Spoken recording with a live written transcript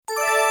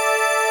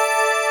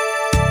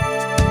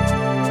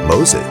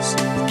Moses,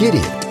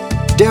 Gideon,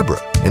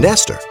 Deborah, and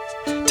Esther.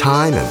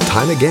 Time and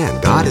time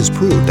again, God has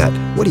proved that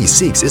what he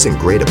seeks isn't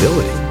great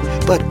ability,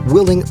 but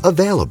willing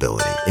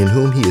availability in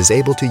whom he is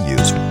able to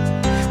use.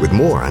 With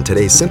more on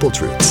today's Simple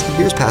Truths,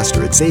 here's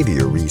Pastor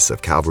Xavier Reese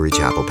of Calvary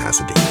Chapel,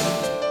 Pasadena.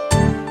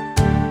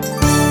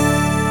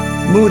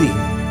 Moody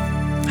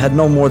had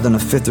no more than a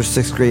 5th or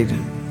 6th grade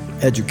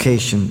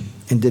education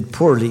and did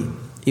poorly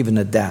even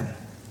at that.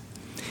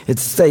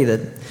 It's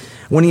stated,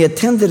 when he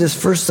attended his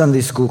first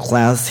Sunday school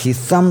class, he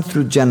thumbed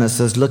through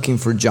Genesis looking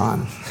for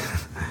John.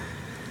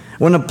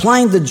 When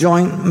applying to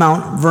join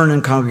Mount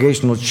Vernon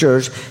Congregational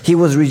Church, he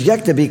was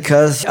rejected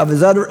because of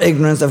his utter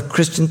ignorance of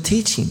Christian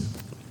teaching.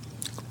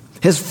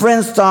 His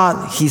friends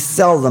thought he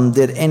seldom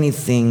did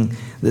anything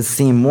that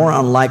seemed more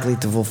unlikely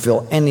to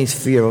fulfill any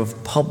sphere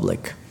of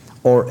public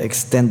or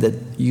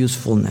extended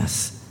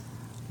usefulness.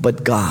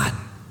 But God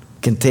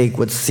can take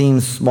what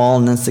seems small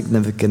and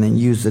insignificant and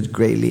use it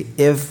greatly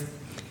if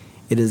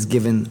it is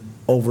given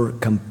over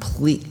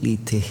completely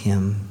to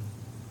him.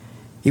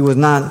 He was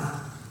not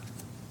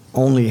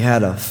only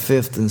had a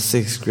 5th and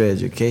 6th grade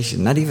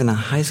education, not even a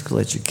high school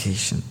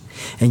education.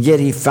 And yet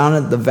he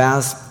founded the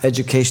vast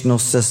educational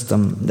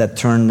system that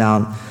turned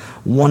out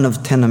one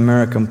of 10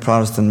 American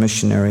Protestant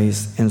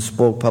missionaries and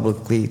spoke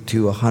publicly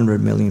to 100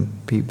 million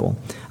people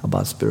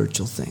about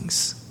spiritual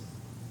things.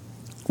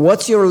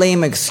 What's your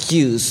lame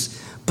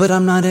excuse? But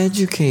I'm not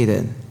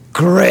educated.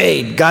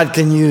 Great, God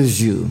can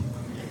use you.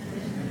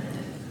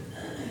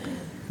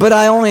 But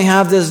I only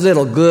have this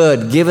little.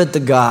 Good, give it to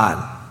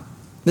God.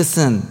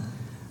 Listen,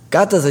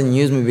 God doesn't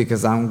use me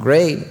because I'm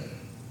great.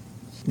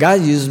 God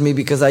uses me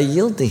because I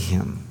yield to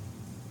him.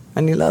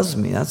 And he loves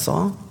me, that's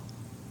all.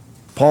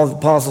 Paul the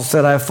apostle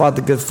said, I have fought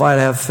the good fight,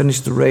 I have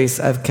finished the race,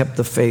 I have kept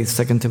the faith,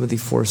 2 Timothy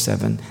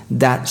 4:7.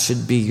 That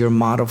should be your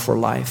motto for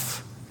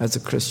life as a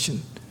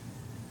Christian.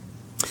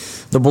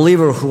 The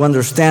believer who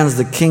understands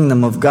the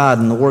kingdom of God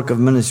and the work of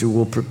ministry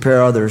will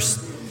prepare others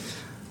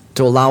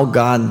to allow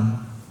God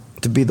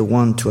to be the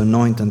one to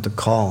anoint and to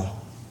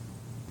call,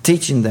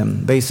 teaching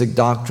them basic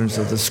doctrines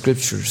of the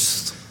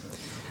Scriptures.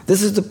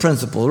 This is the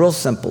principle, real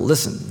simple.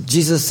 Listen,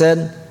 Jesus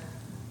said,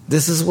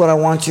 this is what I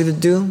want you to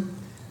do.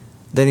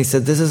 Then he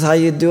said, this is how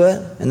you do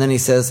it. And then he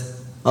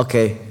says,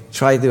 okay,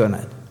 try doing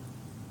it.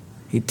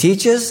 He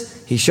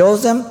teaches, he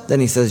shows them,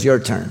 then he says,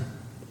 your turn.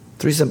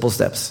 3 simple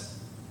steps.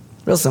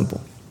 Real simple.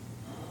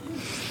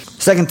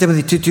 2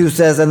 Timothy 2:2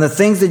 says, and the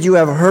things that you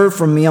have heard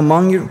from me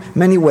among your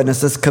many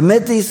witnesses,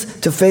 commit these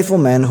to faithful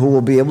men who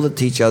will be able to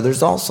teach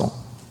others also.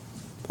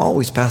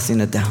 Always passing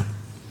it down.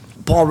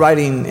 Paul,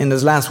 writing in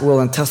his last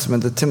will and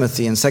testament to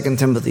Timothy in 2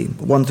 Timothy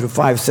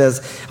 1-5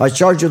 says, I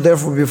charge you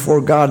therefore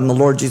before God and the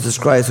Lord Jesus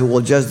Christ, who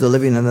will judge the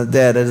living and the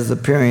dead at his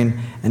appearing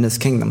in his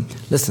kingdom.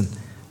 Listen,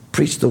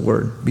 preach the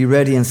word. Be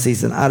ready in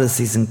season, out of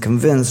season.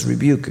 Convince,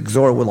 rebuke,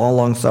 exhort with all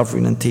long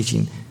suffering and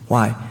teaching.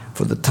 Why?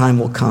 For the time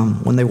will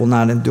come when they will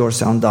not endure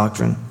sound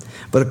doctrine,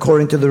 but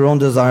according to their own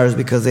desires,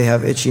 because they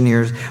have itching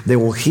ears, they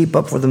will heap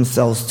up for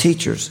themselves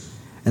teachers,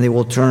 and they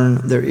will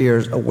turn their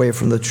ears away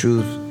from the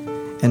truth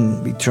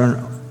and be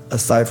turned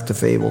aside to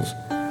fables.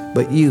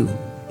 But you,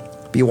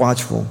 be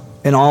watchful.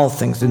 In all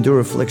things,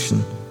 endure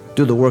affliction.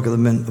 Do the work of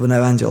an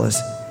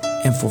evangelist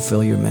and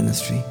fulfill your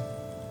ministry.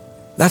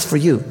 That's for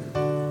you.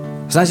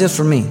 It's not just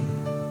for me.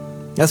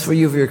 That's for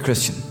you if you're a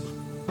Christian.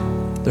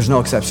 There's no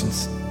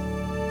exceptions.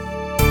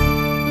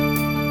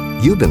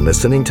 You've been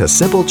listening to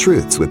Simple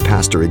Truths with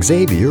Pastor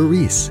Xavier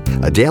Reese,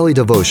 a daily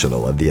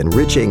devotional of the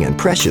enriching and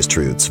precious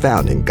truths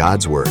found in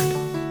God's Word.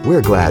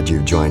 We're glad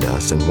you joined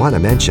us and want to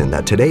mention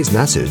that today's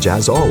message,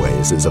 as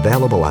always, is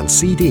available on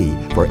CD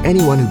for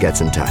anyone who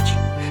gets in touch.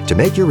 To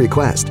make your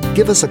request,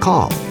 give us a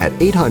call at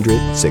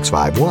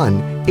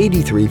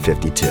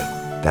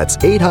 800-651-8352. That's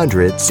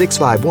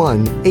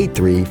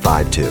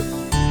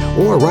 800-651-8352.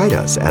 Or write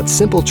us at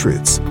Simple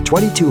Truths,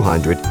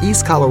 2200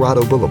 East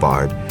Colorado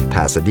Boulevard,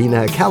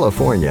 Pasadena,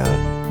 California,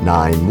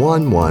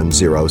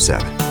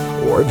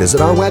 91107. Or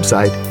visit our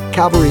website,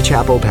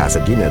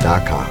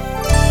 calvarychapelpasadena.com.